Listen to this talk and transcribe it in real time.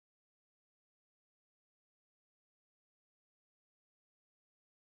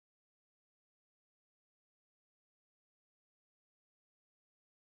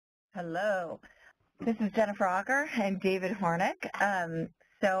Hello. This is Jennifer Aaker and David Hornik.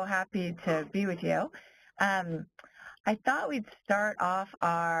 So happy to be with you. Um, I thought we'd start off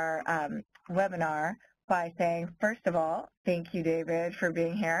our webinar by saying, first of all, thank you, David, for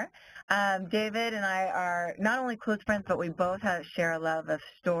being here. David and I are not only close friends, but we both share a love of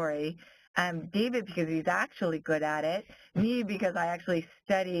story. David because he's actually good at it, me because I actually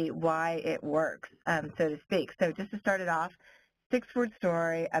study why it works, so to speak. So just to start it off, 6-word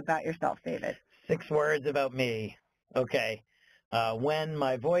story about yourself, David. 6 words about me. Okay. When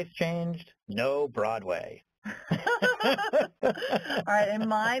my voice changed, no Broadway. All right, and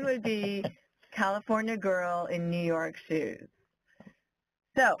mine would be California girl in New York shoes.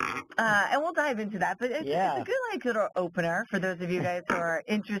 So, and we'll dive into that, but it's a good little opener for those of you guys who are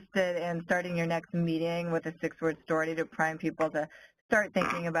interested in starting your next meeting with a 6-word story to prime people to start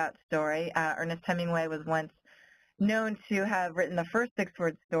thinking about story. Ernest Hemingway was once known to have written the first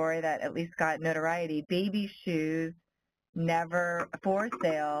 6-word story that at least got notoriety: baby shoes, never for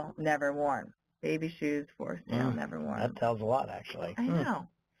sale, never worn. Baby shoes for sale, never worn. That tells a lot, actually. I know.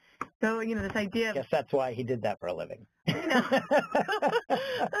 So, this idea of... I guess that's why he did that for a living. That's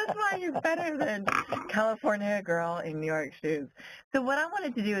why he's better than California girl in New York shoes. So what I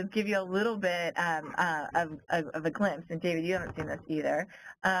wanted to do is give you a little bit of a glimpse, and David, you haven't seen this either,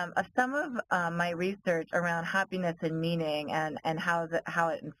 of some of my research around happiness and meaning and how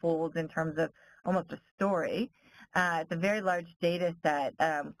it unfolds in terms of almost a story. It's a very large data set,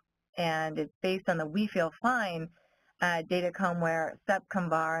 and it's based on the We Feel Fine data comb, where Sep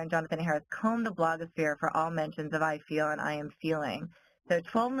Kumbar and Jonathan Harris combed the blogosphere for all mentions of I feel and I am feeling. So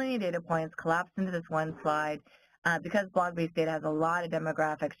 12 million data points collapsed into this one slide. Because blog-based data has a lot of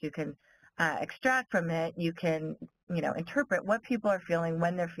demographics you can extract from it, you can interpret what people are feeling,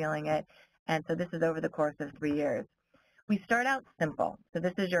 when they're feeling it, and so this is over the course of 3 years. We start out simple. So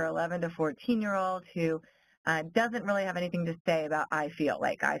this is your 11 to 14-year-old who doesn't really have anything to say about I feel.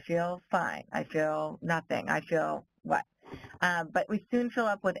 Like, I feel fine, I feel nothing, I feel what? But we soon fill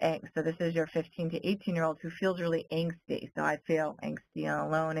up with angst. So this is your 15 to 18-year-old who feels really angsty. So I feel angsty and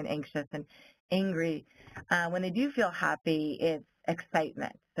alone and anxious and angry. When they do feel happy, it's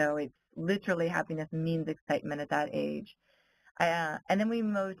excitement. So it's literally happiness means excitement at that age. And then we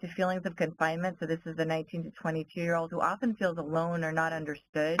move to feelings of confinement. So this is the 19 to 22-year-old who often feels alone or not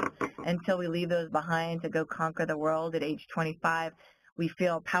understood until we leave those behind to go conquer the world at age 25. We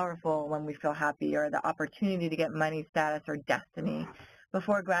feel powerful when we feel happy, or the opportunity to get money, status, or destiny,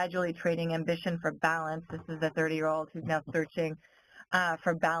 before gradually trading ambition for balance. This is the 30-year-old who's now searching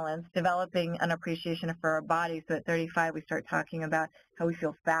for balance, developing an appreciation for our bodies. So at 35, we start talking about how we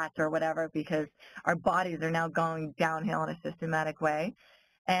feel fat or whatever because our bodies are now going downhill in a systematic way.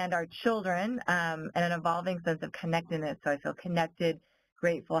 And our children, and an evolving sense of connectedness. So I feel connected,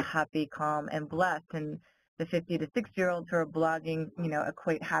 grateful, happy, calm, and blessed. And the 50 to 60-year-olds who are blogging,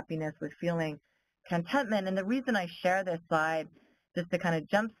 equate happiness with feeling contentment. And the reason I share this slide, just to kind of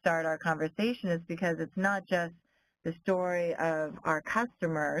jumpstart our conversation, is because it's not just the story of our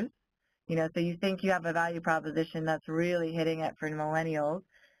customers. So you think you have a value proposition that's really hitting it for millennials,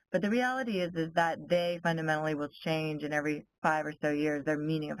 but the reality is that they fundamentally will change in every 5 or so years. Their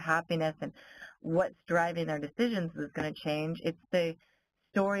meaning of happiness and what's driving their decisions is going to change. It's the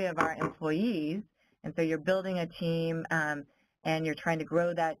story of our employees. And so you're building a team, and you're trying to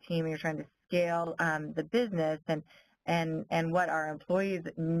grow that team, and you're trying to scale the business, and what our employees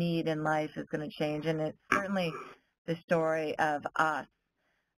need in life is going to change. And it's certainly the story of us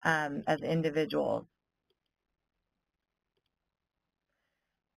as individuals.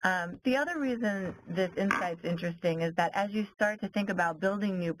 The other reason this insight's interesting is that as you start to think about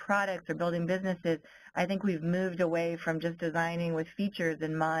building new products or building businesses, I think we've moved away from just designing with features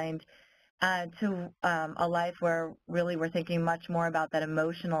in mind to a life where really we're thinking much more about that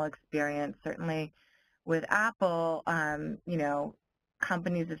emotional experience. Certainly with Apple,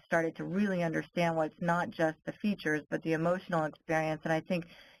 companies have started to really understand what's not just the features, but the emotional experience. And I think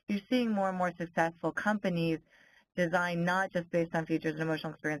you're seeing more and more successful companies design not just based on features and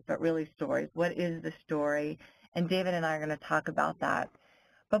emotional experience, but really stories. What is the story? And David and I are going to talk about that.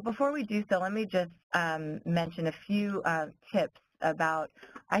 But before we do so, let me just mention a few tips about,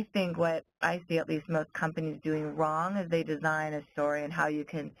 I think, what I see at least most companies doing wrong as they design a story, and how you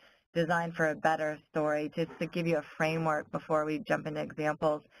can design for a better story, just to give you a framework before we jump into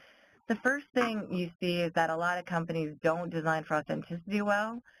examples. The first thing you see is that a lot of companies don't design for authenticity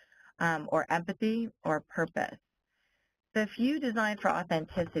well, or empathy, or purpose. So if you design for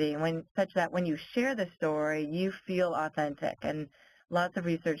authenticity, such that when you share the story, you feel authentic, and lots of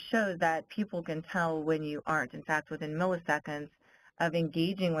research shows that people can tell when you aren't. In fact, within milliseconds, of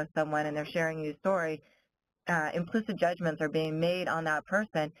engaging with someone and they're sharing your story, implicit judgments are being made on that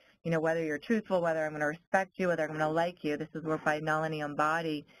person, whether you're truthful, whether I'm going to respect you, whether I'm going to like you. This is work by Melanie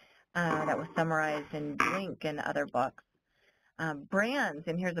Umbadi that was summarized in Blink and other books. Brands,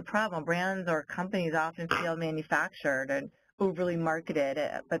 and here's the problem, brands or companies often feel manufactured and overly marketed,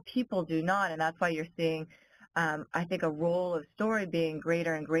 but people do not, and that's why you're seeing, I think, a role of story being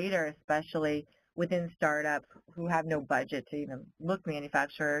greater and greater, especially within startups who have no budget to even look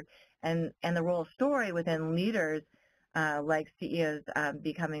manufactured, and the role of story within leaders like CEOs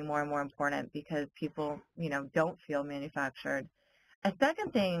becoming more and more important because people, don't feel manufactured. A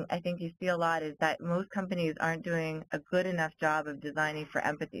second thing I think you see a lot is that most companies aren't doing a good enough job of designing for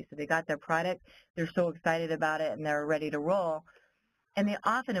empathy. So they got their product, they're so excited about it, and they're ready to roll. And they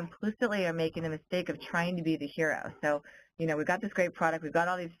often implicitly are making the mistake of trying to be the hero. So, we've got this great product, we've got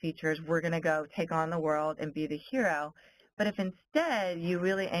all these features, we're going to go take on the world and be the hero. But if instead you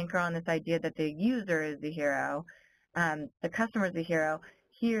really anchor on this idea that the user is the hero, the customer is the hero,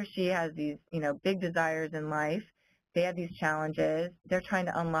 he or she has these, big desires in life, they have these challenges, they're trying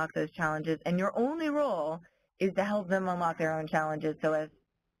to unlock those challenges, and your only role is to help them unlock their own challenges so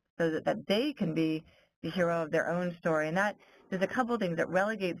that they can be the hero of their own story. And that there's a couple of things that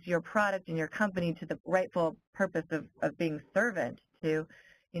relegates your product and your company to the rightful purpose of being servant to,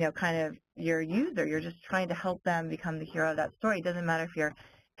 kind of your user. You're just trying to help them become the hero of that story. It doesn't matter if you're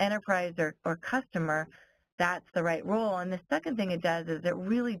enterprise or customer, that's the right role. And the second thing it does is it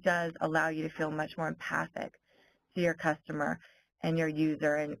really does allow you to feel much more empathic to your customer and your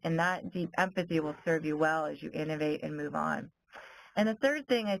user, and that deep empathy will serve you well as you innovate and move on. And the third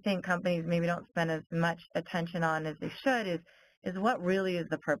thing I think companies maybe don't spend as much attention on as they should is what really is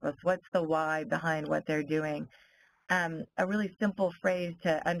the purpose, what's the why behind what they're doing. A really simple phrase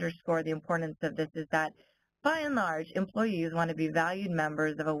to underscore the importance of this is that, by and large, employees want to be valued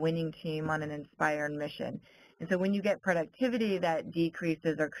members of a winning team on an inspired mission. And so when you get productivity that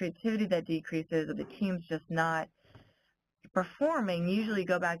decreases or creativity that decreases or the team's just not performing, you usually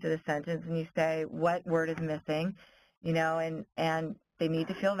go back to the sentence and you say, what word is missing? And they need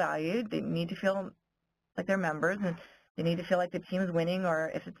to feel valued. They need to feel like they're members, and they need to feel like the team is winning,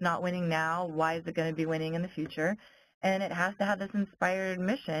 or if it's not winning now, why is it going to be winning in the future? And it has to have this inspired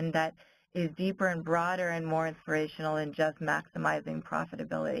mission that is deeper and broader and more inspirational than just maximizing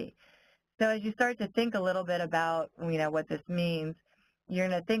profitability. So as you start to think a little bit about, what this means, you're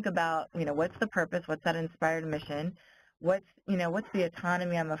going to think about, what's the purpose, what's that inspired mission, what's the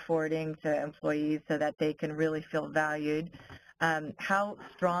autonomy I'm affording to employees so that they can really feel valued, how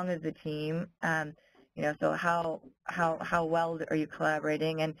strong is the team, so how well are you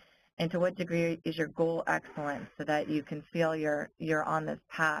collaborating, and to what degree is your goal excellent so that you can feel you're on this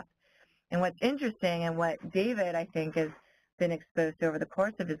path. And what's interesting and what David, I think, has been exposed to over the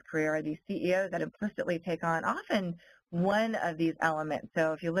course of his career are these CEOs that implicitly take on often one of these elements.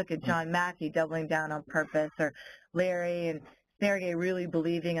 So if you look at John Mackey doubling down on purpose, or Larry and Sergey really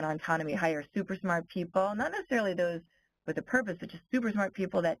believing in autonomy, hire super smart people, not necessarily those with a purpose, but just super smart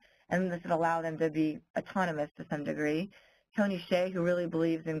people and this would allow them to be autonomous to some degree. Tony Hsieh, who really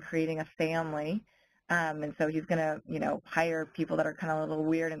believes in creating a family, and so he's going to, hire people that are kind of a little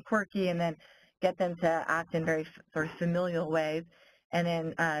weird and quirky and then get them to act in very sort of familial ways. And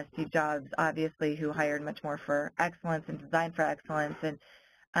then Steve Jobs, obviously, who hired much more for excellence and designed for excellence.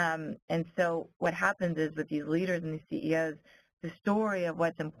 And so what happens is with these leaders and these CEOs, the story of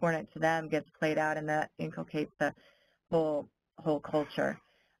what's important to them gets played out, and that inculcates the whole culture.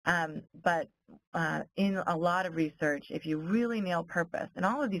 But in a lot of research, if you really nail purpose, and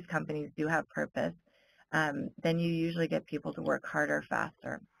all of these companies do have purpose, then you usually get people to work harder,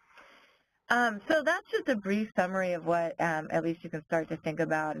 faster. So that's just a brief summary of what at least you can start to think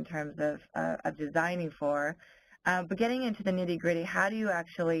about in terms of designing for. But getting into the nitty-gritty, how do you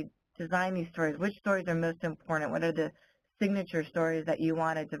actually design these stories? Which stories are most important? What are the signature stories that you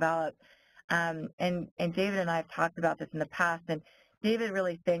want to develop? And David and I have talked about this in the past, and David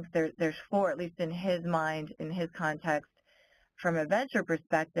really thinks there's four, at least in his mind, in his context, from a venture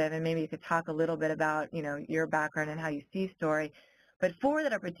perspective, and maybe you could talk a little bit about, your background and how you see story. But four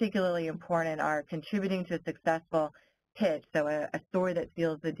that are particularly important are contributing to a successful pitch, so a story that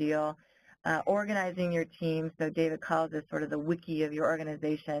seals the deal, organizing your team, so David calls this sort of the wiki of your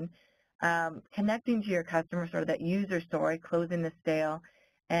organization, connecting to your customer, sort of that user story, closing the sale,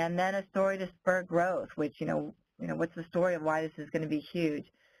 and then a story to spur growth, which, what's the story of why this is going to be huge.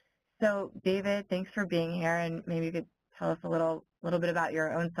 So David, thanks for being here, and maybe you could tell us a little bit about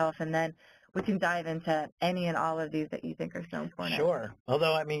your own self, and then we can dive into any and all of these that you think are so important. Sure.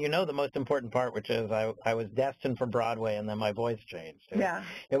 Although, I mean, the most important part, which is I was destined for Broadway, and then my voice changed.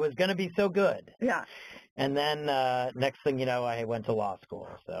 It was going to be so good. Yeah. And then next thing you know, I went to law school.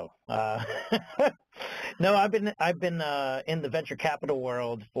 So no, I've been in the venture capital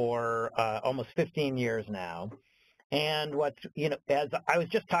world for almost 15 years now. And as I was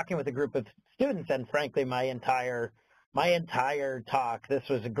just talking with a group of students, and frankly, my entire talk, this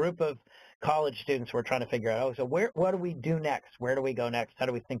was a group of college students who were trying to figure out, so what do we do next? Where do we go next? How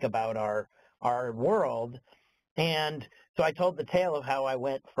do we think about our world? And so I told the tale of how I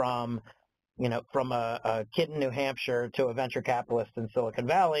went from a kid in New Hampshire to a venture capitalist in Silicon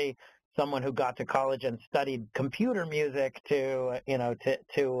Valley, someone who got to college and studied computer music to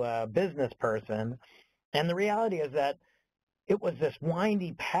a business person. And the reality is that it was this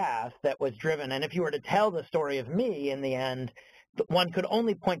windy path that was driven. And if you were to tell the story of me in the end, one could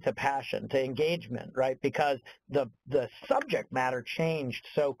only point to passion, to engagement, right? Because the subject matter changed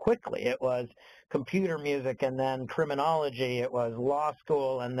so quickly. It was computer music and then criminology. It was law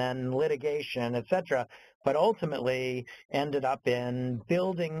school and then litigation, et cetera. But ultimately ended up in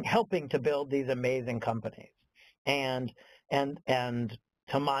helping to build these amazing companies. And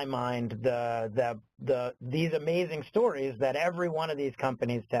to my mind, these amazing stories that every one of these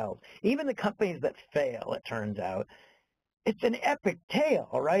companies tells, even the companies that fail, it turns out, it's an epic tale,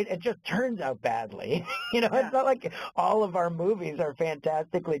 right? It just turns out badly. It's not like all of our movies are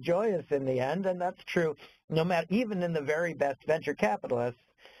fantastically joyous in the end, and that's true. No matter, even in the very best venture capitalists,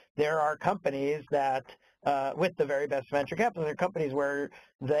 there are companies that, with the very best venture capitalists, there are companies where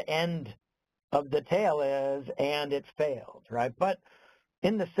the end of the tale is, and it failed, right? But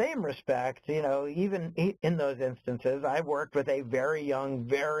in the same respect, even in those instances, I worked with a very young,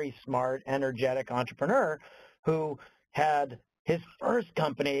 very smart, energetic entrepreneur who had his first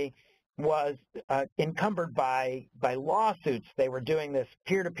company was encumbered by lawsuits. They were doing this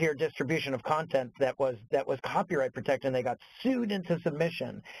peer-to-peer distribution of content that was copyright protected, and they got sued into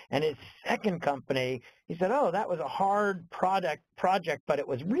submission. And his second company, he said, oh, that was a hard project, but it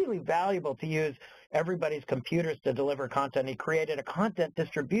was really valuable to use everybody's computers to deliver content. He created a content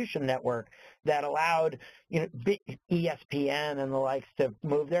distribution network that allowed ESPN and the likes to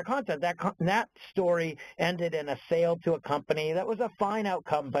move their content. That story ended in a sale to a company. That was a fine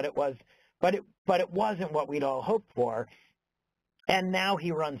outcome, but it wasn't what we'd all hoped for. And now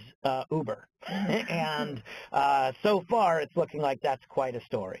he runs Uber. And so far it's looking like that's quite a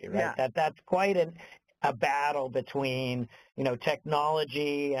story, right? Yeah. That's quite a battle between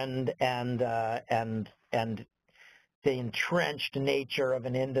technology and the entrenched nature of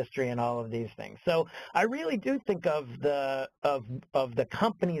an industry and all of these things. So I really do think of the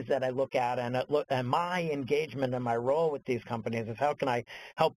companies that I look at and my engagement and my role with these companies is how can I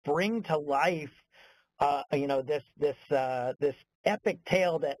help bring to life this epic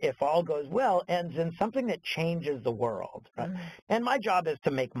tale that, if all goes well, ends in something that changes the world. Right? Mm-hmm. And my job is to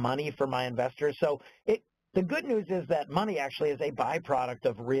make money for my investors. So the good news is that money actually is a byproduct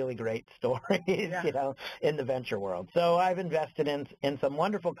of really great stories, in the venture world. So I've invested in some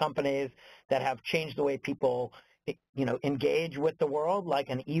wonderful companies that have changed the way people engage with the world, like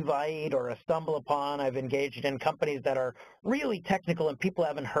an Evite or a StumbleUpon. I've engaged in companies that are really technical and people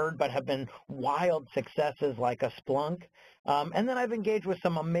haven't heard but have been wild successes, like a Splunk. And then I've engaged with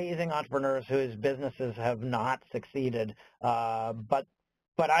some amazing entrepreneurs whose businesses have not succeeded, but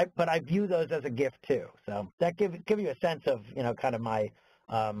I view those as a gift too. So that give you a sense of kind of my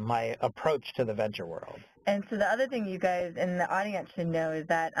approach to the venture world. And so the other thing you guys in the audience should know is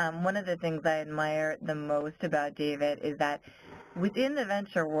that one of the things I admire the most about David is that within the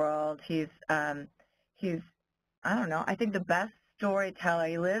venture world, he's I don't know, I think the best storyteller.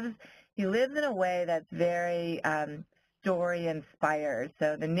 He lives in a way that's very story inspired.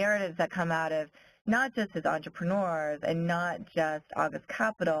 So the narratives that come out of not just his entrepreneurs and not just August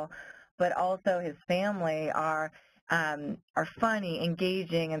Capital, but also his family are funny,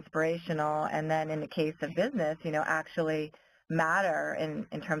 engaging, inspirational, and then in the case of business, actually matter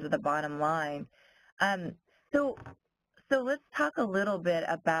in terms of the bottom line. So let's talk a little bit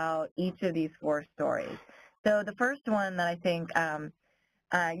about each of these four stories. So the first one that I think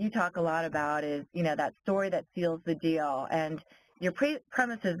you talk a lot about is, that story that seals the deal. And your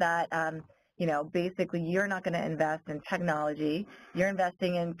premise is that basically you're not going to invest in technology. You're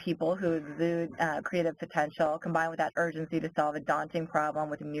investing in people who exude creative potential combined with that urgency to solve a daunting problem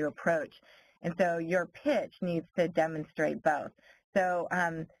with a new approach. And so your pitch needs to demonstrate both. So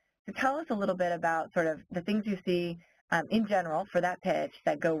tell us a little bit about sort of the things you see in general for that pitch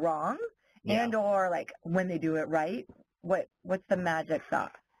that go wrong, and or like when they do it right, what's the magic sauce?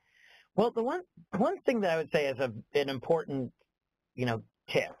 Well, the one thing that I would say is an important,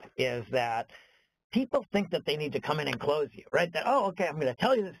 tip is that people think that they need to come in and close you, right? That, oh, okay, I'm going to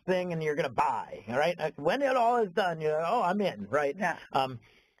tell you this thing and you're going to buy, all right? When it all is done, you're like, oh, I'm in, right? Yeah.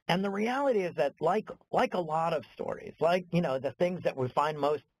 And the reality is that like a lot of stories, like, the things that we find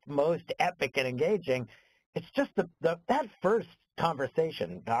most epic and engaging, it's just that first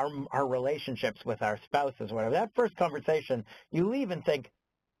conversation, our relationships with our spouses, whatever, that first conversation, you leave and think,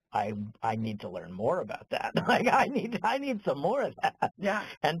 I need to learn more about that. Like I need some more of that. Yeah.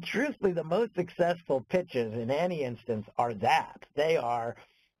 And truthfully, the most successful pitches in any instance are that. They are,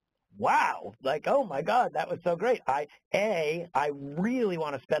 wow, like, oh my God, that was so great. I really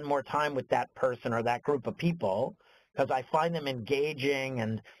want to spend more time with that person or that group of people because I find them engaging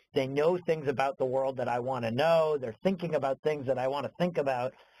and they know things about the world that I want to know. They're thinking about things that I want to think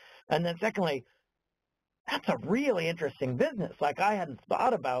about. And then secondly, that's a really interesting business. Like I hadn't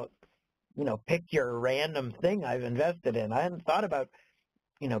thought about, pick your random thing I've invested in. I hadn't thought about,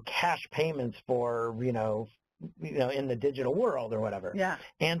 cash payments for, in the digital world or whatever. Yeah.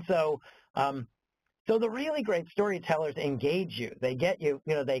 And so the really great storytellers engage you. They get you,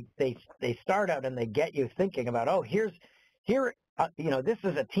 they start out and they get you thinking about, oh, here, this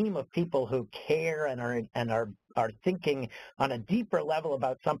is a team of people who care and are thinking on a deeper level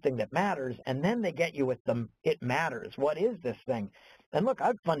about something that matters, and then they get you with them. It matters. What is this thing? And look,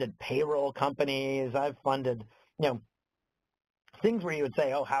 I've funded payroll companies. I've funded, things where you would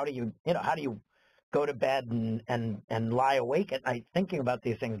say, oh, how do you go to bed and lie awake at night thinking about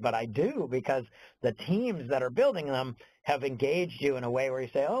these things? But I do, because the teams that are building them have engaged you in a way where you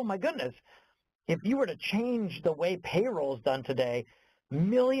say, oh my goodness, if you were to change the way payroll is done today,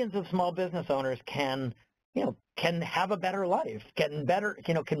 millions of small business owners can have a better life, can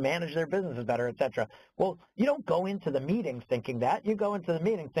manage their businesses better, et cetera. Well, you don't go into the meetings thinking that. You go into the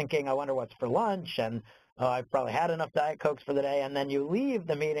meeting thinking, I wonder what's for lunch, and I've probably had enough Diet Cokes for the day. And then you leave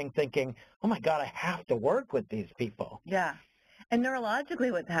the meeting thinking, oh my God, I have to work with these people. Yeah. And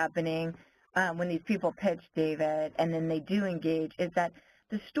neurologically what's happening when these people pitch, David, and then they do engage, is that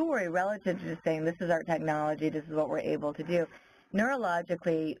the story relative to just saying, this is our technology, this is what we're able to do,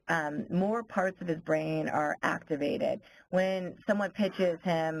 neurologically, more parts of his brain are activated. When someone pitches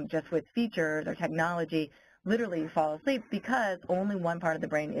him just with features or technology, literally you fall asleep because only one part of the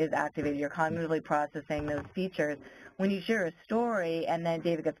brain is activated. You're cognitively processing those features. When you share a story and then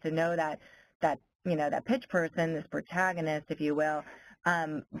David gets to know that pitch person, this protagonist, if you will,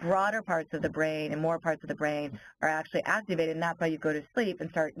 broader parts of the brain and more parts of the brain are actually activated, and that's why you go to sleep and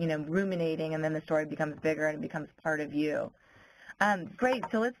start, ruminating, and then the story becomes bigger and it becomes part of you. Great.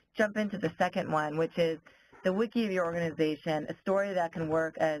 So let's jump into the second one, which is the wiki of your organization, a story that can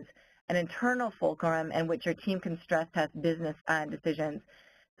work as an internal fulcrum in which your team can stress test business decisions.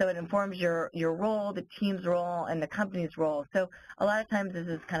 So it informs your role, the team's role, and the company's role. So a lot of times this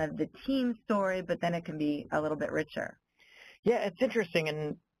is kind of the team story, but then it can be a little bit richer. Yeah, it's interesting.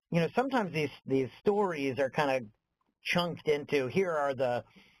 And, sometimes these stories are kind of chunked into, here are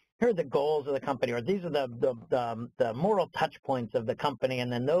the goals of the company, or these are the moral touch points of the company,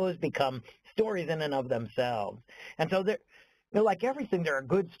 and then those become stories in and of themselves. And so like everything, there are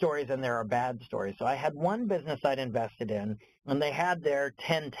good stories and there are bad stories. So I had one business I'd invested in, and they had their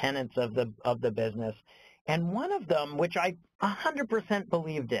 10 tenets of the business. And one of them, which I 100%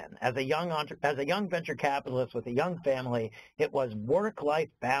 believed in as a young venture capitalist with a young family, it was work-life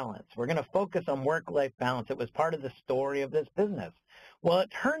balance. We're going to focus on work-life balance. It was part of the story of this business. Well,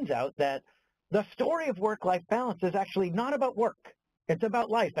 it turns out that the story of work-life balance is actually not about work. It's about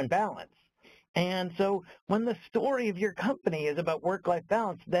life and balance. And so when the story of your company is about work-life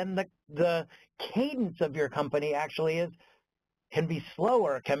balance, then the cadence of your company actually can be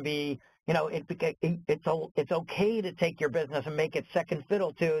slower, can be, it's okay to take your business and make it second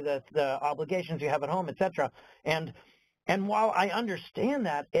fiddle to the obligations you have at home, et cetera. And while I understand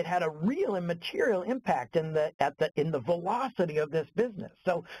that, it had a real and material impact in the velocity of this business.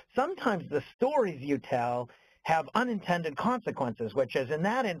 So sometimes the stories you tell have unintended consequences, which is, in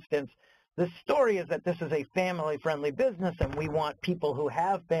that instance, the story is that this is a family-friendly business and we want people who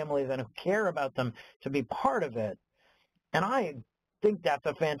have families and who care about them to be part of it. And I think that's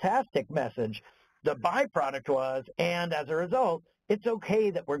a fantastic message. The byproduct was, and as a result, it's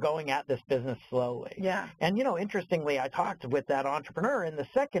okay that we're going at this business slowly. Yeah. And, interestingly, I talked with that entrepreneur in the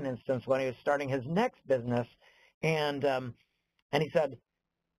second instance when he was starting his next business, and he said,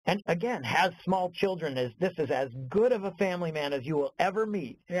 and again, has small children, this is as good of a family man as you will ever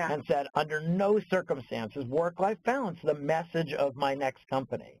meet, yeah. And said, under no circumstances, work-life balance, the message of my next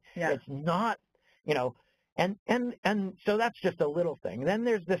company. Yeah. It's not, And so that's just a little thing. Then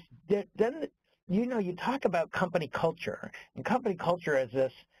there's this, then, you talk about company culture, and company culture is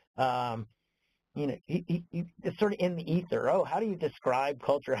this, it's sort of in the ether. Oh, how do you describe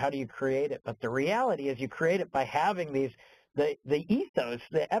culture? How do you create it? But the reality is you create it by having the ethos,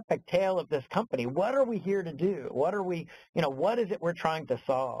 the epic tale of this company. What are we here to do? What is it we're trying to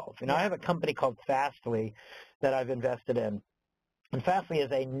solve? I have a company called Fastly that I've invested in. And Fastly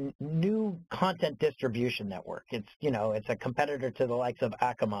is a new content distribution network. It's a competitor to the likes of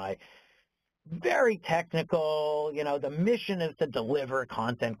Akamai. Very technical. The mission is to deliver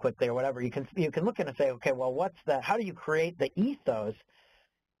content quickly or whatever. You can look at it and say, okay, well, how do you create the ethos?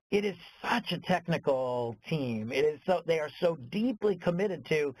 It is such a technical team. They are so deeply committed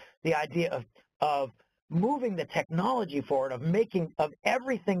to the idea of moving the technology forward, of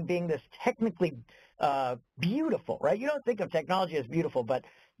everything being this technically beautiful, right? You don't think of technology as beautiful, but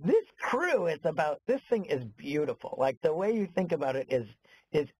this crew this thing is beautiful. Like the way you think about it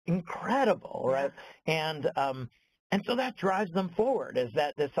is incredible, right? Yeah. And so that drives them forward, is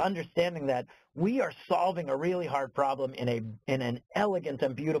that this understanding that we are solving a really hard problem in an elegant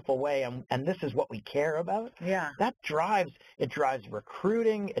and beautiful way, and this is what we care about. Yeah. It drives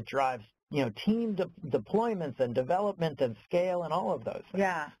recruiting, it drives team deployments and development and scale and all of those things.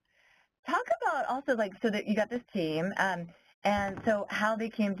 Yeah. Talk about also so that you got this team, and so how they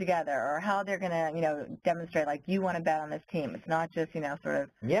came together, or how they're going to, demonstrate, you want to bet on this team. It's not just, sort of.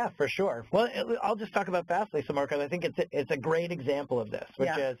 Yeah, for sure. Well, I'll just talk about Fastly some more, because I think it's a great example of this,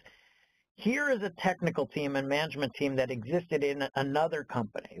 which is, here is a technical team and management team that existed in another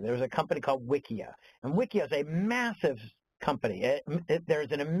company. There was a company called Wikia, and Wikia is a massive company.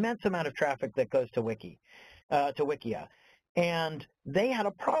 There's an immense amount of traffic that goes to Wikia. And they had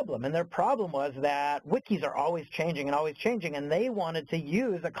a problem, and their problem was that wikis are always changing, and they wanted to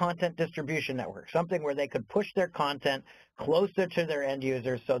use a content distribution network, something where they could push their content closer to their end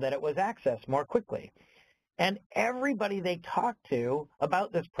users so that it was accessed more quickly. And everybody they talked to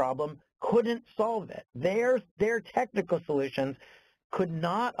about this problem couldn't solve it. Their technical solutions could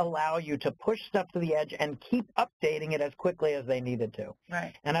not allow you to push stuff to the edge and keep updating it as quickly as they needed to.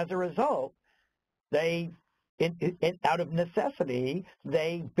 Right. And as a result, out of necessity,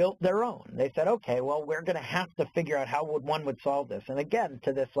 they built their own. They said, okay, well, we're going to have to figure out how one would solve this. And again,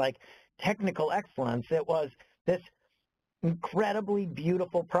 to this technical excellence, it was this incredibly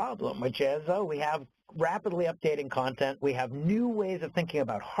beautiful problem, which is, we have rapidly updating content. We have new ways of thinking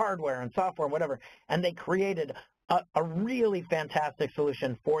about hardware and software and whatever. And they created a really fantastic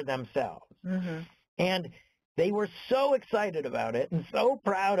solution for themselves. Mm-hmm. And they were so excited about it and so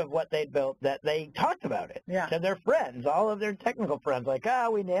proud of what they'd built that they talked about it to their friends, all of their technical friends,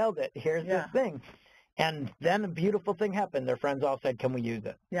 we nailed it. Here's this thing. And then a beautiful thing happened. Their friends all said, can we use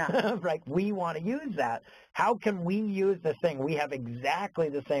it? Yeah. We want to use that. How can we use this thing? We have exactly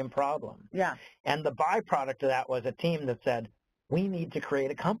the same problem. Yeah. And the byproduct of that was a team that said, we need to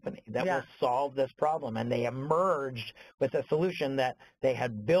create a company that will solve this problem. And they emerged with a solution that they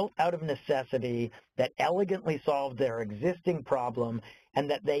had built out of necessity, that elegantly solved their existing problem,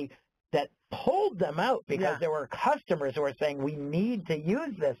 and that pulled them out because there were customers who were saying, we need to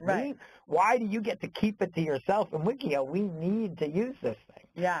use this. Right. Why do you get to keep it to yourself in Wikia? We need to use this thing.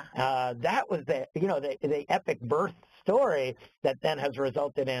 Yeah. That was the epic birth story that then has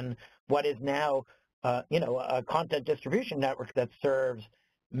resulted in what is now a content distribution network that serves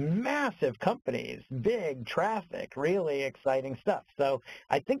massive companies, big traffic, really exciting stuff. So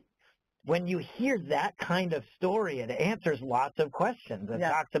I think when you hear that kind of story, it answers lots of questions. It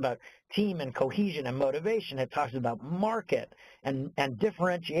talks about team and cohesion and motivation. It talks about market and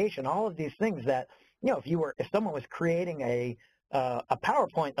differentiation, all of these things that, if someone was creating a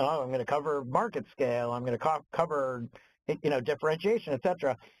PowerPoint, I'm going to cover market scale, I'm going to cover, differentiation, et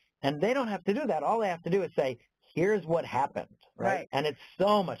cetera. And they don't have to do that. All they have to do is say, here's what happened, right? And it's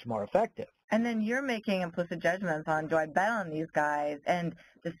so much more effective. And then you're making implicit judgments on, do I bet on these guys? And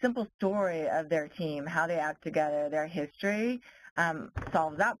the simple story of their team, how they act together, their history,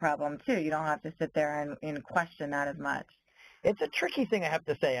 solves that problem, too. You don't have to sit there and question that as much. It's a tricky thing, I have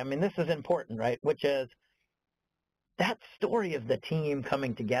to say. I mean, this is important, right? Which is that story of the team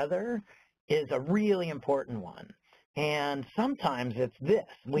coming together is a really important one. And sometimes it's this.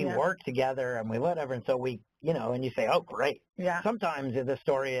 We work together and we whatever, and so we, and you say, oh, great. Yeah. Sometimes the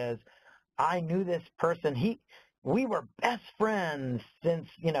story is, I knew this person. We were best friends since,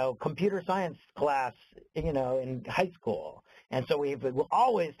 computer science class, in high school. And so we've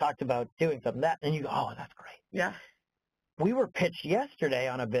always talked about doing something that, and you go, oh, that's great. Yeah. We were pitched yesterday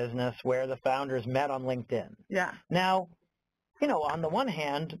on a business where the founders met on LinkedIn. Yeah. Now, on the one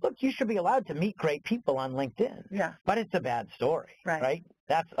hand, look, you should be allowed to meet great people on LinkedIn. Yeah. But it's a bad story, right?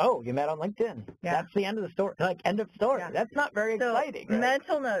 That's, you met on LinkedIn. Yeah. That's the end of the story. End of story. Yeah. That's not very exciting. Right?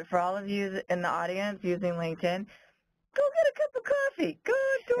 Mental note for all of you in the audience using LinkedIn, go get a cup of coffee. Go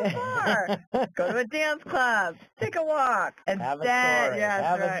to a bar. Go to a dance club. Take a walk. Have a story. Yes,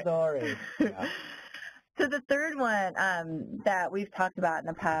 have a story. Yeah. So the third one that we've talked about in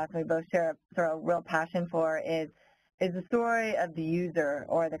the past, we both share a real passion for, is the story of the user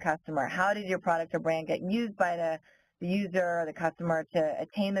or the customer. How did your product or brand get used by the user or the customer to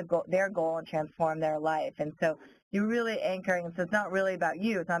attain their goal and transform their life? And so you're really anchoring, and so it's not really about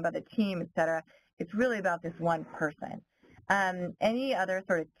you, it's not about the team, et cetera. It's really about this one person. Any other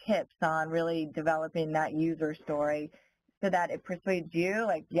sort of tips on really developing that user story so that it persuades you,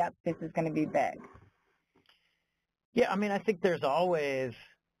 like, yep, this is going to be big? Yeah, I think there's always,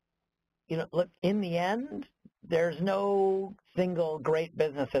 look, in the end, there's no single great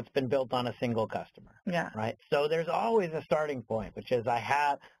business that's been built on a single customer. Yeah. Right? So there's always a starting point, which is I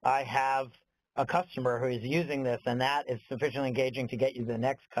have a customer who is using this, and that is sufficiently engaging to get you the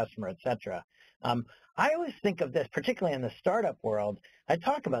next customer, et cetera. I always think of this, particularly in the startup world, I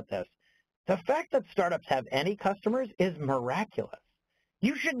talk about this. The fact that startups have any customers is miraculous.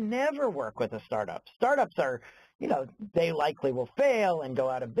 You should never work with a startup. Startups are, they likely will fail and go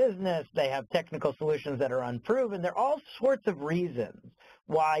out of business. They have technical solutions that are unproven. There are all sorts of reasons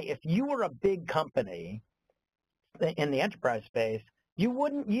why, if you were a big company in the enterprise space, you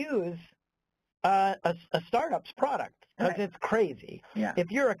wouldn't use a startup's product because it's crazy. Yeah.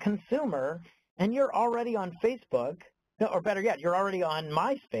 If you're a consumer and you're already on Facebook, or better yet, you're already on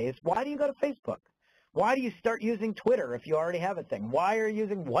MySpace, why do you go to Facebook? Why do you start using Twitter if you already have a thing? Why are you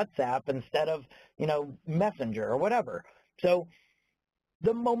using WhatsApp instead of, Messenger or whatever? So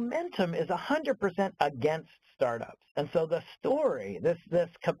the momentum is 100% against startups. And so the story, this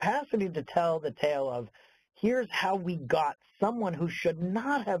capacity to tell the tale of, here's how we got someone who should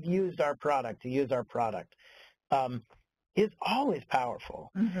not have used our product to use our product, is always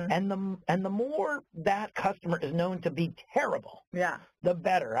powerful. Mm-hmm. And the more that customer is known to be terrible, the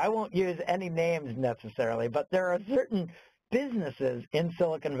better. I won't use any names necessarily, but there are certain businesses in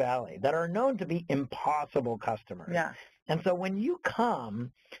Silicon Valley that are known to be impossible customers. Yeah. And so when you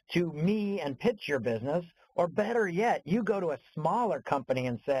come to me and pitch your business, or better yet, you go to a smaller company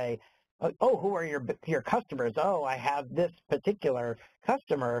and say, oh, who are your customers? Oh, I have this particular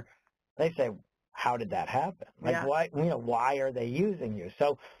customer. They say, how did that happen? Why are they using you?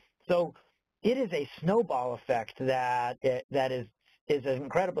 So it is a snowball effect that is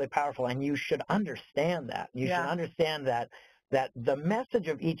incredibly powerful, and you should understand that. You should understand that the message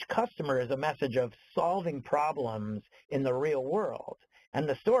of each customer is a message of solving problems in the real world. And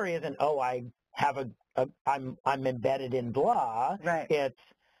the story isn't, I'm embedded in blah. Right. It's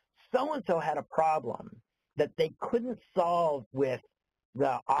so-and-so had a problem that they couldn't solve with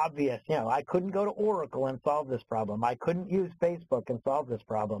the obvious, I couldn't go to Oracle and solve this problem. I couldn't use Facebook and solve this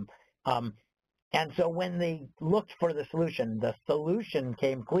problem. And so when they looked for the solution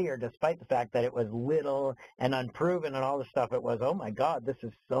came clear, despite the fact that it was little and unproven and all this stuff. It was, oh my God, this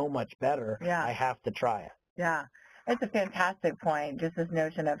is so much better. Yeah. I have to try it. Yeah. It's a fantastic point, just this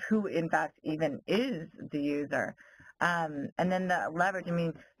notion of who, in fact, even is the user. And then the leverage,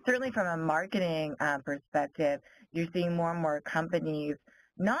 certainly from a marketing perspective, you're seeing more and more companies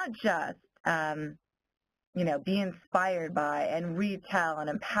not just, be inspired by and retell and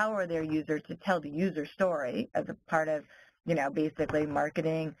empower their users to tell the user story as a part of, basically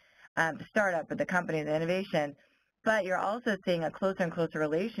marketing the startup or the company, the innovation. But you're also seeing a closer and closer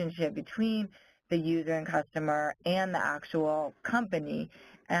relationship between the user and customer and the actual company,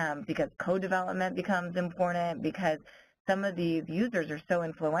 because co-development becomes important, because some of these users are so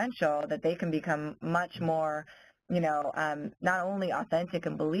influential that they can become much more, not only authentic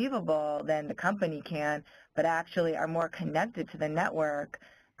and believable than the company can, but actually are more connected to the network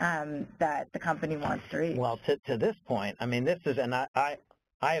that the company wants to reach. Well, to this point, this is, and I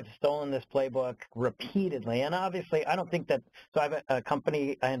have stolen this playbook repeatedly, and obviously I don't think that, so I have a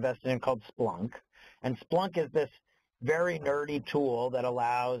company I invested in called Splunk, and Splunk is this very nerdy tool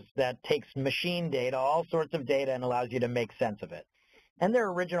that takes machine data, all sorts of data, and allows you to make sense of it. And their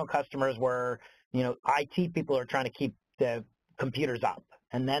original customers were, IT people are trying to keep the computers up.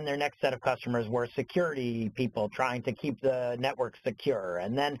 And then their next set of customers were security people trying to keep the network secure.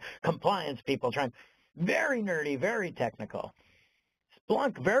 And then compliance people very nerdy, very technical.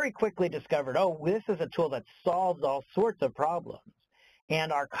 Splunk very quickly discovered, this is a tool that solves all sorts of problems.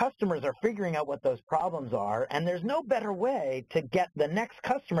 And our customers are figuring out what those problems are, and there's no better way to get the next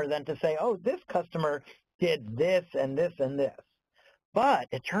customer than to say, this customer did this and this and this. But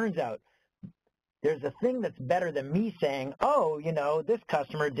it turns out there's a thing that's better than me saying, oh, this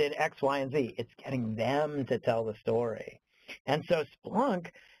customer did X, Y, and Z. It's getting them to tell the story. And so Splunk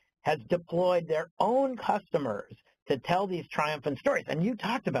has deployed their own customers to tell these triumphant stories. And you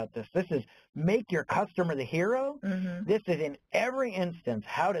talked about this. This is make your customer the hero. Mm-hmm. This is in every instance.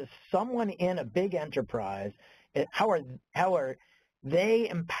 How does someone in a big enterprise, how are they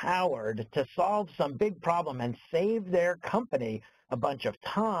empowered to solve some big problem and save their company a bunch of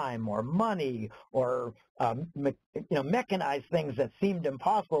time or money or mechanize things that seemed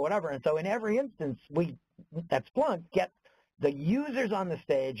impossible or whatever. And so in every instance, we at Splunk get the users on the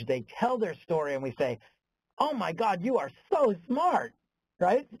stage, they tell their story, and we say, oh my God, you are so smart,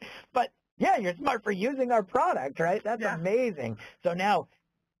 right? But yeah, you're smart for using our product, right? That's amazing. So now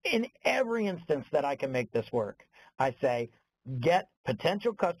in every instance that I can make this work, I say, get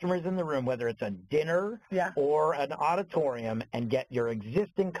potential customers in the room, whether it's a dinner or an auditorium, and get your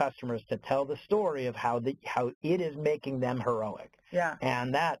existing customers to tell the story of how it is making them heroic. Yeah.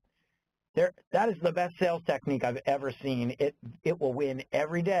 And that is the best sales technique I've ever seen. It will win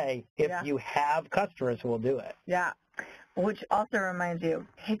every day if you have customers who will do it. Yeah. Which also reminds you,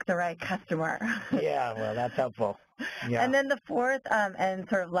 pick the right customer. Yeah, well, that's helpful. Yeah. And then the fourth and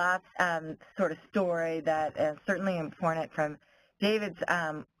sort of last sort of story that is certainly important from David's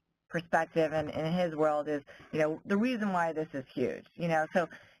perspective and in his world is, the reason why this is huge. So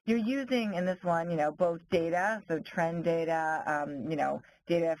you're using in this one, both data, so trend data,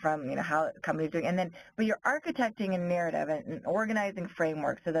 data from, how companies are doing, but you're architecting a narrative and organizing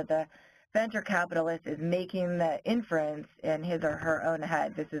framework so that the venture capitalist is making the inference in his or her own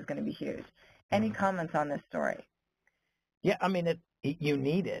head, this is going to be huge. Any comments on this story? Yeah, I mean, you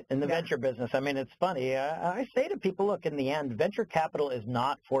need it in the venture business. I mean, it's funny. I say to people, look, in the end, venture capital is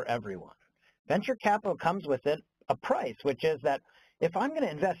not for everyone. Venture capital comes with it a price, which is that if I'm going to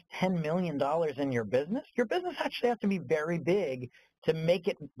invest $10 million in your business actually has to be very big to make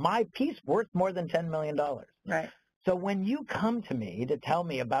it my piece worth more than $10 million. Right. So when you come to me to tell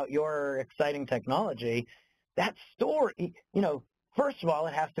me about your exciting technology, that story, first of all,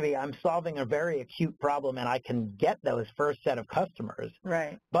 it has to be I'm solving a very acute problem and I can get those first set of customers.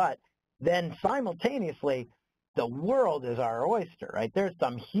 Right. But then simultaneously, the world is our oyster, right? There's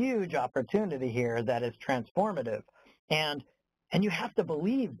some huge opportunity here that is transformative. And you have to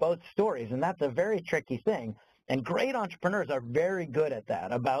believe both stories, and that's a very tricky thing. And great entrepreneurs are very good at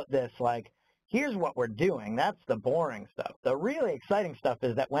that, about this, like, here's what we're doing. That's the boring stuff. The really exciting stuff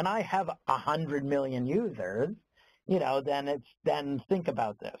is that when I have 100 million users, then think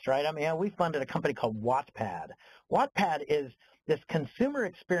about this, right? I mean, we funded a company called Wattpad. Wattpad is this consumer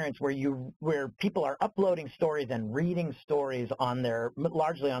experience where people are uploading stories and reading stories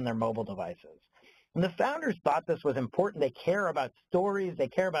largely on their mobile devices. And the founders thought this was important. They care about stories. They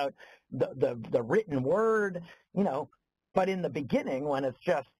care about the written word, but in the beginning, when it's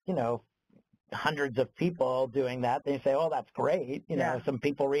just, hundreds of people doing that, they say, oh, that's great, some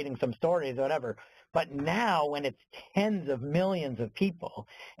people reading some stories or whatever. But now when it's tens of millions of people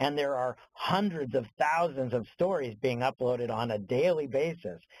and there are hundreds of thousands of stories being uploaded on a daily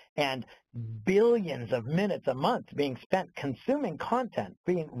basis and billions of minutes a month being spent consuming content,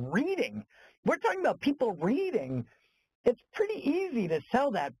 reading, we're talking about people reading. It's pretty easy to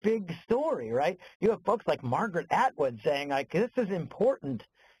sell that big story, right? You have folks like Margaret Atwood saying, like, this is important.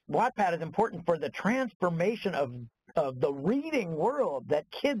 Wattpad is important for the transformation of the reading world, that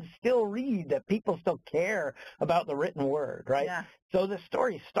kids still read, that people still care about the written word, right? Yeah. So the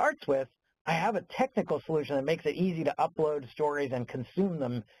story starts with, I have a technical solution that makes it easy to upload stories and consume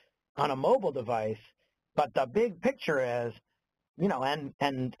them on a mobile device. But the big picture is,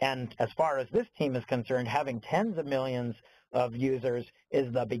 and as far as this team is concerned, having tens of millions of users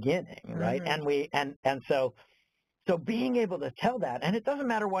is the beginning, right? Mm-hmm. And so being able to tell that, and it doesn't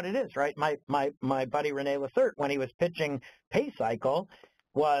matter what it is, right? My buddy Rene Lacerte, when he was pitching PayCycle,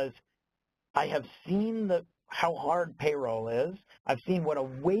 was, I have seen how hard payroll is. I've seen what a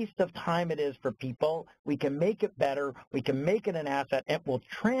waste of time it is for people. We can make it better. We can make it an asset. It will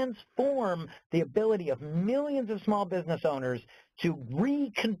transform the ability of millions of small business owners to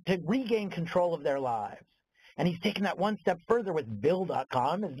regain control of their lives. And he's taken that one step further with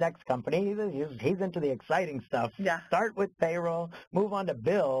Bill.com, his next company. He's into the exciting stuff. Yeah. Start with payroll, move on to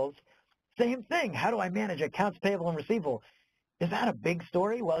bills. Same thing. How do I manage accounts payable and receivable? Is that a big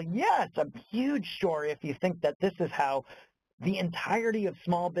story? Well, yeah, it's a huge story if you think that this is how the entirety of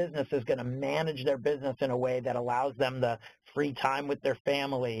small business is going to manage their business in a way that allows them the free time with their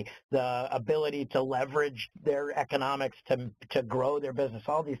family, the ability to leverage their economics to grow their business,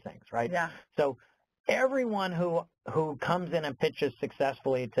 all these things, right? Yeah. So everyone who comes in and pitches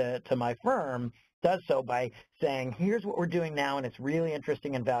successfully to my firm does so by saying, here's what we're doing now, and it's really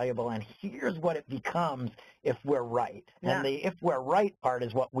interesting and valuable, and here's what it becomes if we're right. Yeah. And the if we're right part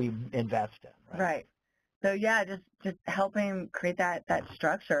is what we invest in. Right. So, yeah, just helping create that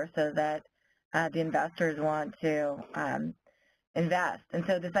structure so that the investors want to invest. And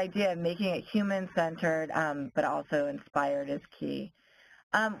so this idea of making it human-centered but also inspired is key.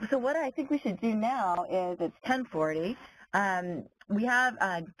 So what I think we should do now is, it's 10:40. We have,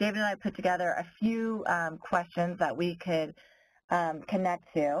 David and I put together a few questions that we could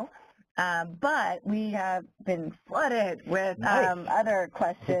connect to, but we have been flooded with other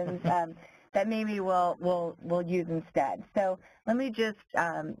questions that maybe we'll use instead. So let me just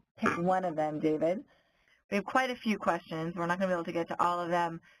pick one of them, David. We have quite a few questions. We're not going to be able to get to all of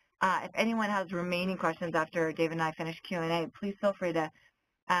them. If anyone has remaining questions after David and I finish Q&A, please feel free to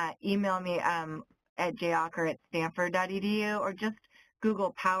email me at jaker@stanford.edu, or just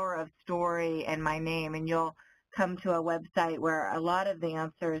Google Power of Story and my name, and you'll come to a website where a lot of the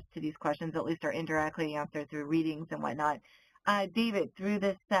answers to these questions at least are indirectly answered through readings and whatnot. David, through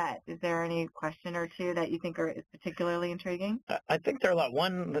this set, is there any question or two that you think is particularly intriguing? I think there are a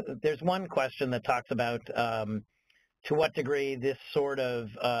lot. There's one question that talks about to what degree this sort of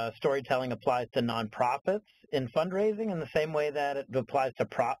storytelling applies to nonprofits in fundraising in the same way that it applies to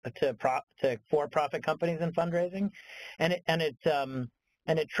for-profit companies in fundraising, and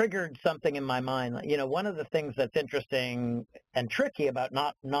it triggered something in my mind. You know, one of the things that's interesting and tricky about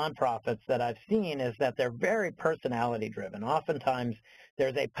nonprofits that I've seen is that they're very personality driven. Oftentimes,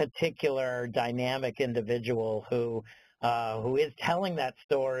 there's a particular dynamic individual who is telling that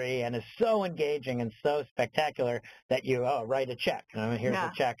story and is so engaging and so spectacular that you write a check. Here's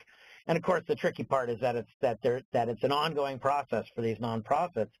a check. And of course, the tricky part is that it's an ongoing process for these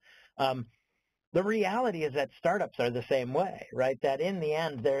nonprofits. The reality is that startups are the same way, right? That in the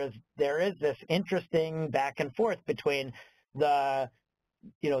end, there is this interesting back and forth between the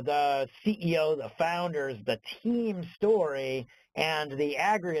CEO, the founders, the team story, and the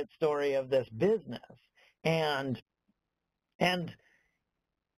aggregate story of this business. And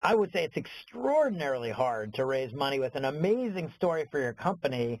I would say it's extraordinarily hard to raise money with an amazing story for your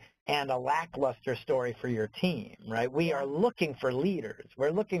company and a lackluster story for your team, right? We are looking for leaders. We're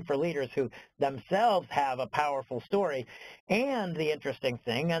looking for leaders who themselves have a powerful story. And the interesting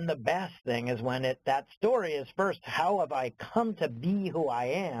thing and the best thing is when that story is first, how have I come to be who I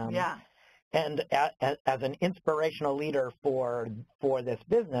am? Yeah. And as an inspirational leader for this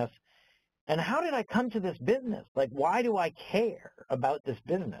business, and how did I come to this business? Like, why do I care about this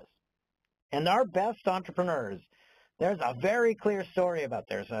business? And our best entrepreneurs, there's a very clear story about.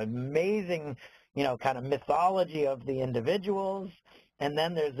 There's an amazing, kind of mythology of the individuals, and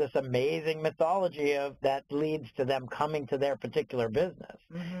then there's this amazing mythology that leads to them coming to their particular business.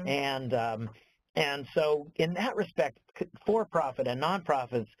 Mm-hmm. And so in that respect, for-profit and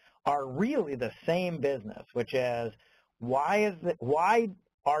nonprofits are really the same business, which is why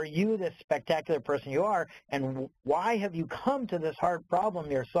are you this spectacular person you are, and why have you come to this hard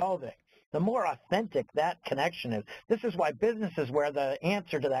problem you're solving? The more authentic that connection is. This is why businesses where the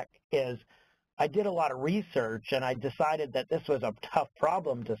answer to that is, I did a lot of research and I decided that this was a tough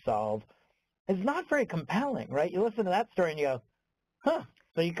problem to solve, is not very compelling, right? You listen to that story and you go, huh,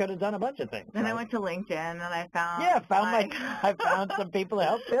 so you could have done a bunch of things. Then right? I went to LinkedIn and I found... I found some people to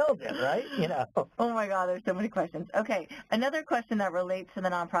help build it, right? Oh, my God, there's so many questions. Okay, another question that relates to the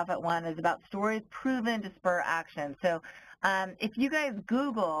nonprofit one is about stories proven to spur action. So if you guys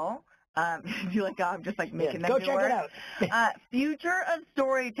Google... you I'm just making them go do check words. It out. Future of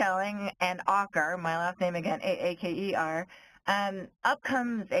Storytelling and Aaker, my last name again, Aaker. Up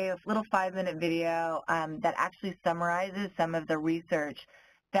comes a little 5-minute video that actually summarizes some of the research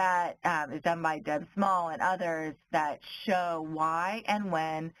that is done by Deb Small and others that show why and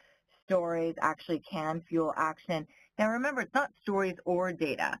when stories actually can fuel action. Now remember, it's not stories or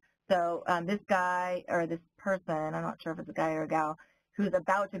data. So this guy or this person, I'm not sure if it's a guy or a gal, who's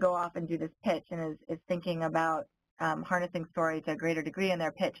about to go off and do this pitch and is thinking about harnessing story to a greater degree in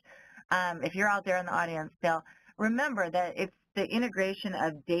their pitch. If you're out there in the audience still, remember that it's the integration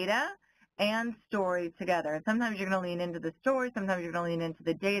of data and story together. And sometimes you're going to lean into the story, sometimes you're going to lean into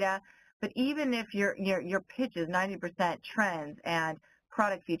the data, but even if your pitch is 90% trends and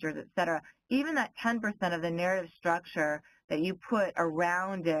product features, et cetera, even that 10% of the narrative structure that you put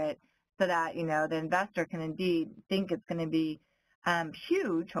around it so that, the investor can indeed think it's going to be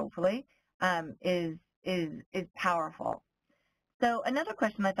huge, hopefully, is powerful. So another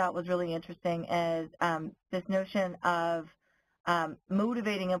question I thought was really interesting is this notion of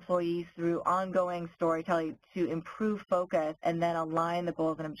motivating employees through ongoing storytelling to improve focus and then align the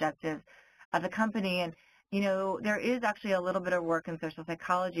goals and objectives of the company. And, there is actually a little bit of work in social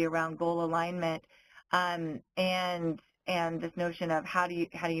psychology around goal alignment, and this notion of how do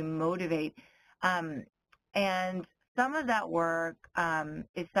you motivate. And some of that work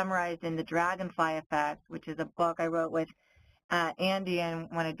is summarized in The Dragonfly Effect, which is a book I wrote with Andy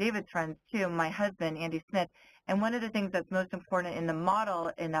and one of David's friends too, my husband, Andy Smith. And one of the things that's most important in the model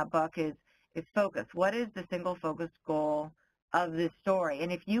in that book is focus. What is the single focused goal of this story?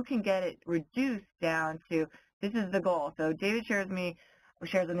 And if you can get it reduced down to this is the goal. So David shares with me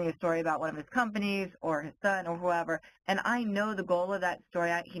a story about one of his companies or his son or whoever, and I know the goal of that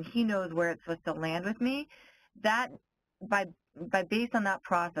story. He knows where it's supposed to land with me. That by based on that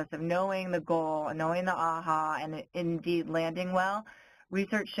process of knowing the goal and knowing the aha and indeed landing well,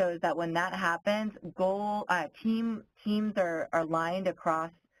 research shows that when that happens, teams are aligned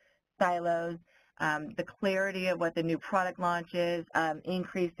across silos. The clarity of what the new product launch is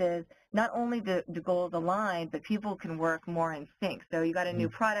increases. Not only the goals aligned, but people can work more in sync. So you got a new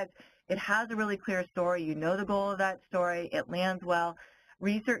product. It has a really clear story. You know the goal of that story. It lands well.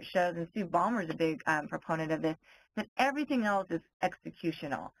 Research shows, and Steve Ballmer's a big proponent of this, that everything else is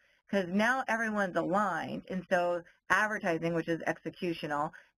executional because now everyone's aligned. And so advertising, which is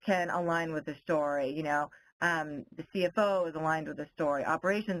executional, can align with the story. The CFO is aligned with the story.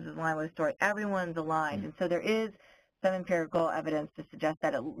 Operations is aligned with the story. Everyone's aligned. And so there is some empirical evidence to suggest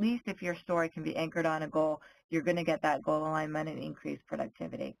that at least if your story can be anchored on a goal, you're going to get that goal alignment and increased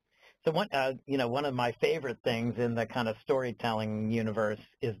productivity. So one of my favorite things in the kind of storytelling universe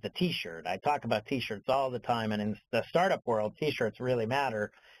is the T-shirt. I talk about T-shirts all the time, and in the startup world, T-shirts really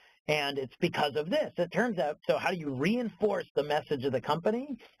matter. And it's because of this. It turns out, so how do you reinforce the message of the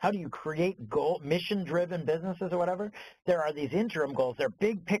company? How do you create mission-driven businesses or whatever? There are these interim goals. They're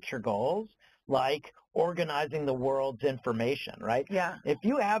big picture goals, like organizing the world's information, right? Yeah. If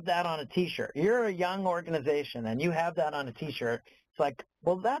you have that on a T-shirt, you're a young organization, and you have that on a T-shirt, it's like,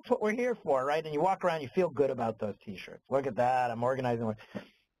 well, that's what we're here for, right? And you walk around, you feel good about those T-shirts. Look at that. I'm organizing.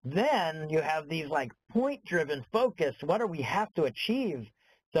 Then you have these, like, point-driven focus. What do we have to achieve?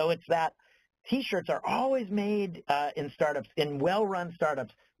 So it's that T-shirts are always made in startups, in well-run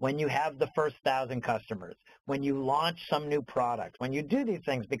startups, when you have the first 1,000 customers, when you launch some new product, when you do these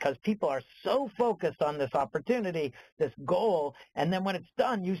things, because people are so focused on this opportunity, this goal, and then when it's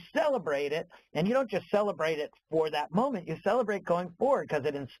done, you celebrate it, and you don't just celebrate it for that moment, you celebrate going forward because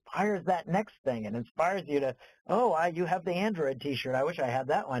it inspires that next thing. It inspires you to, you have the Android T-shirt. I wish I had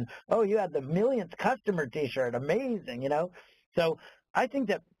that one. Oh, you had the millionth customer T-shirt. Amazing, So I think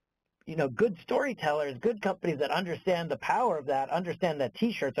that good storytellers, good companies that understand the power of that, understand that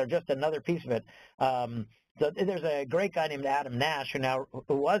T-shirts are just another piece of it. So there's a great guy named Adam Nash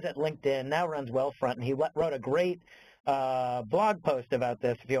who was at LinkedIn, now runs Wealthfront, and he wrote a great blog post about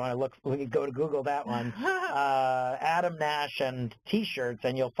this. If you want to look, we can go to Google that one. Adam Nash and T-shirts,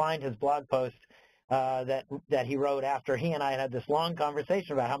 and you'll find his blog post that he wrote after he and I had this long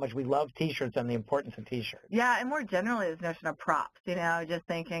conversation about how much we love T-shirts and the importance of T-shirts. Yeah, and more generally, this notion of props, just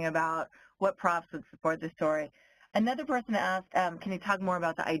thinking about what props would support the story. Another person asked, can you talk more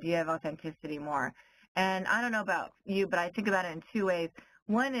about the idea of authenticity more? And I don't know about you, but I think about it in two ways.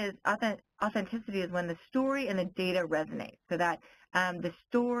 One is authenticity is when the story and the data resonate, so that the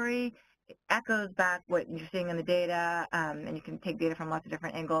story echoes back what you're seeing in the data, and you can take data from lots of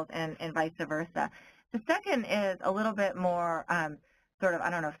different angles and vice versa. The second is a little bit more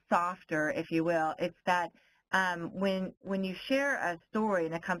softer, if you will. It's that when you share a story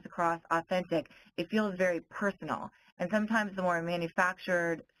and it comes across authentic, it feels very personal. And sometimes the more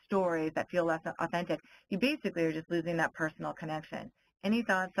manufactured stories that feel less authentic, you basically are just losing that personal connection. Any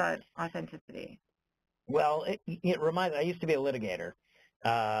thoughts on authenticity? Well, it reminds me, I used to be a litigator.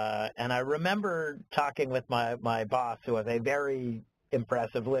 And I remember talking with my boss, who was a very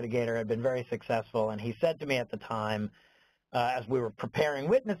impressive litigator, had been very successful, and he said to me at the time, as we were preparing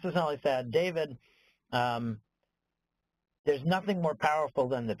witnesses, and all, he said, David, there's nothing more powerful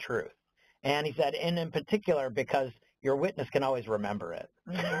than the truth. And he said, and in particular, because your witness can always remember it,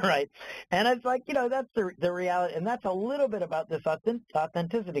 right? And it's like, that's the reality, and that's a little bit about this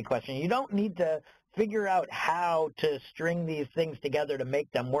authenticity question. You don't need to figure out how to string these things together to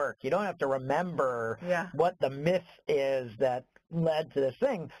make them work. You don't have to remember what the myth is that led to this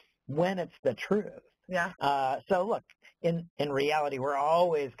thing when it's the truth. Yeah. So look, in reality, we're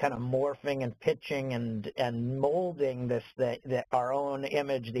always kind of morphing and pitching and molding our own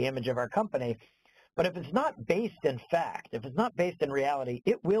image, the image of our company. But if it's not based in fact, if it's not based in reality,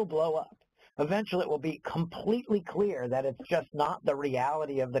 it will blow up. eventually it will be completely clear that it's just not the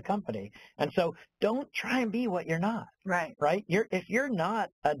reality of the company. And so don't try and be what you're not. Right. Right? If you're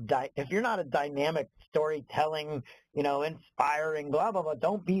not a dynamic storytelling, inspiring, blah blah blah,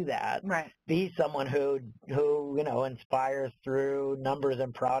 don't be that. Right. Be someone who inspires through numbers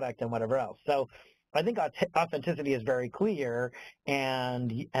and product and whatever else. So I think authenticity is very clear,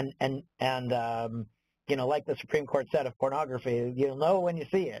 and like the Supreme Court said of pornography, you'll know when you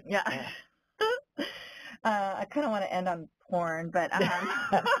see it. Yeah. I kind of want to end on porn, but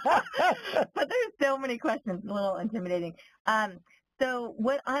but there's so many questions, a little intimidating. So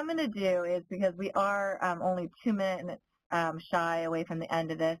what I'm going to do is, because we are only 2 minutes shy away from the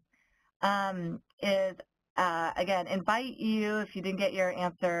end of this, is again invite you, if you didn't get your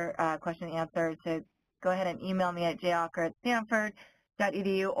question answered, to go ahead and email me at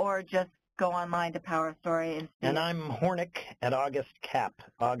jacker@stanford.edu, or just go online to Power Story. And I'm Hornik at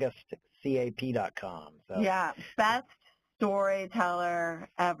augustcap.com. So. Yeah, best storyteller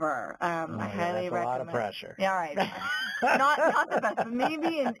ever. I highly recommend. A lot of pressure. Yeah, all right. not the best, but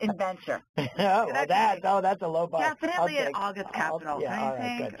maybe in venture. That's a low bar. Definitely at August Capital. Yeah, all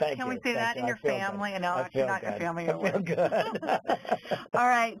right, good. Thank you. Can we say that in your family? Good. No, actually not your family. I feel good. All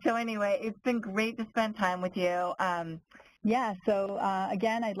right. So anyway, it's been great to spend time with you. So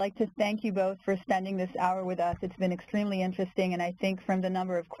again, I'd like to thank you both for spending this hour with us. It's been extremely interesting, and I think from the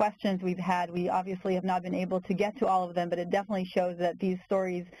number of questions we've had, we obviously have not been able to get to all of them, but it definitely shows that these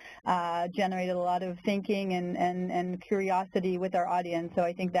stories generated a lot of thinking and curiosity with our audience. So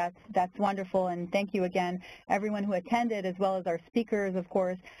I think that's wonderful, and thank you again, everyone who attended, as well as our speakers, of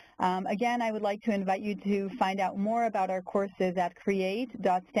course. Again, I would like to invite you to find out more about our courses at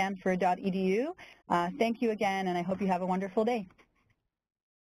create.stanford.edu. Thank you again, and I hope you have a wonderful day.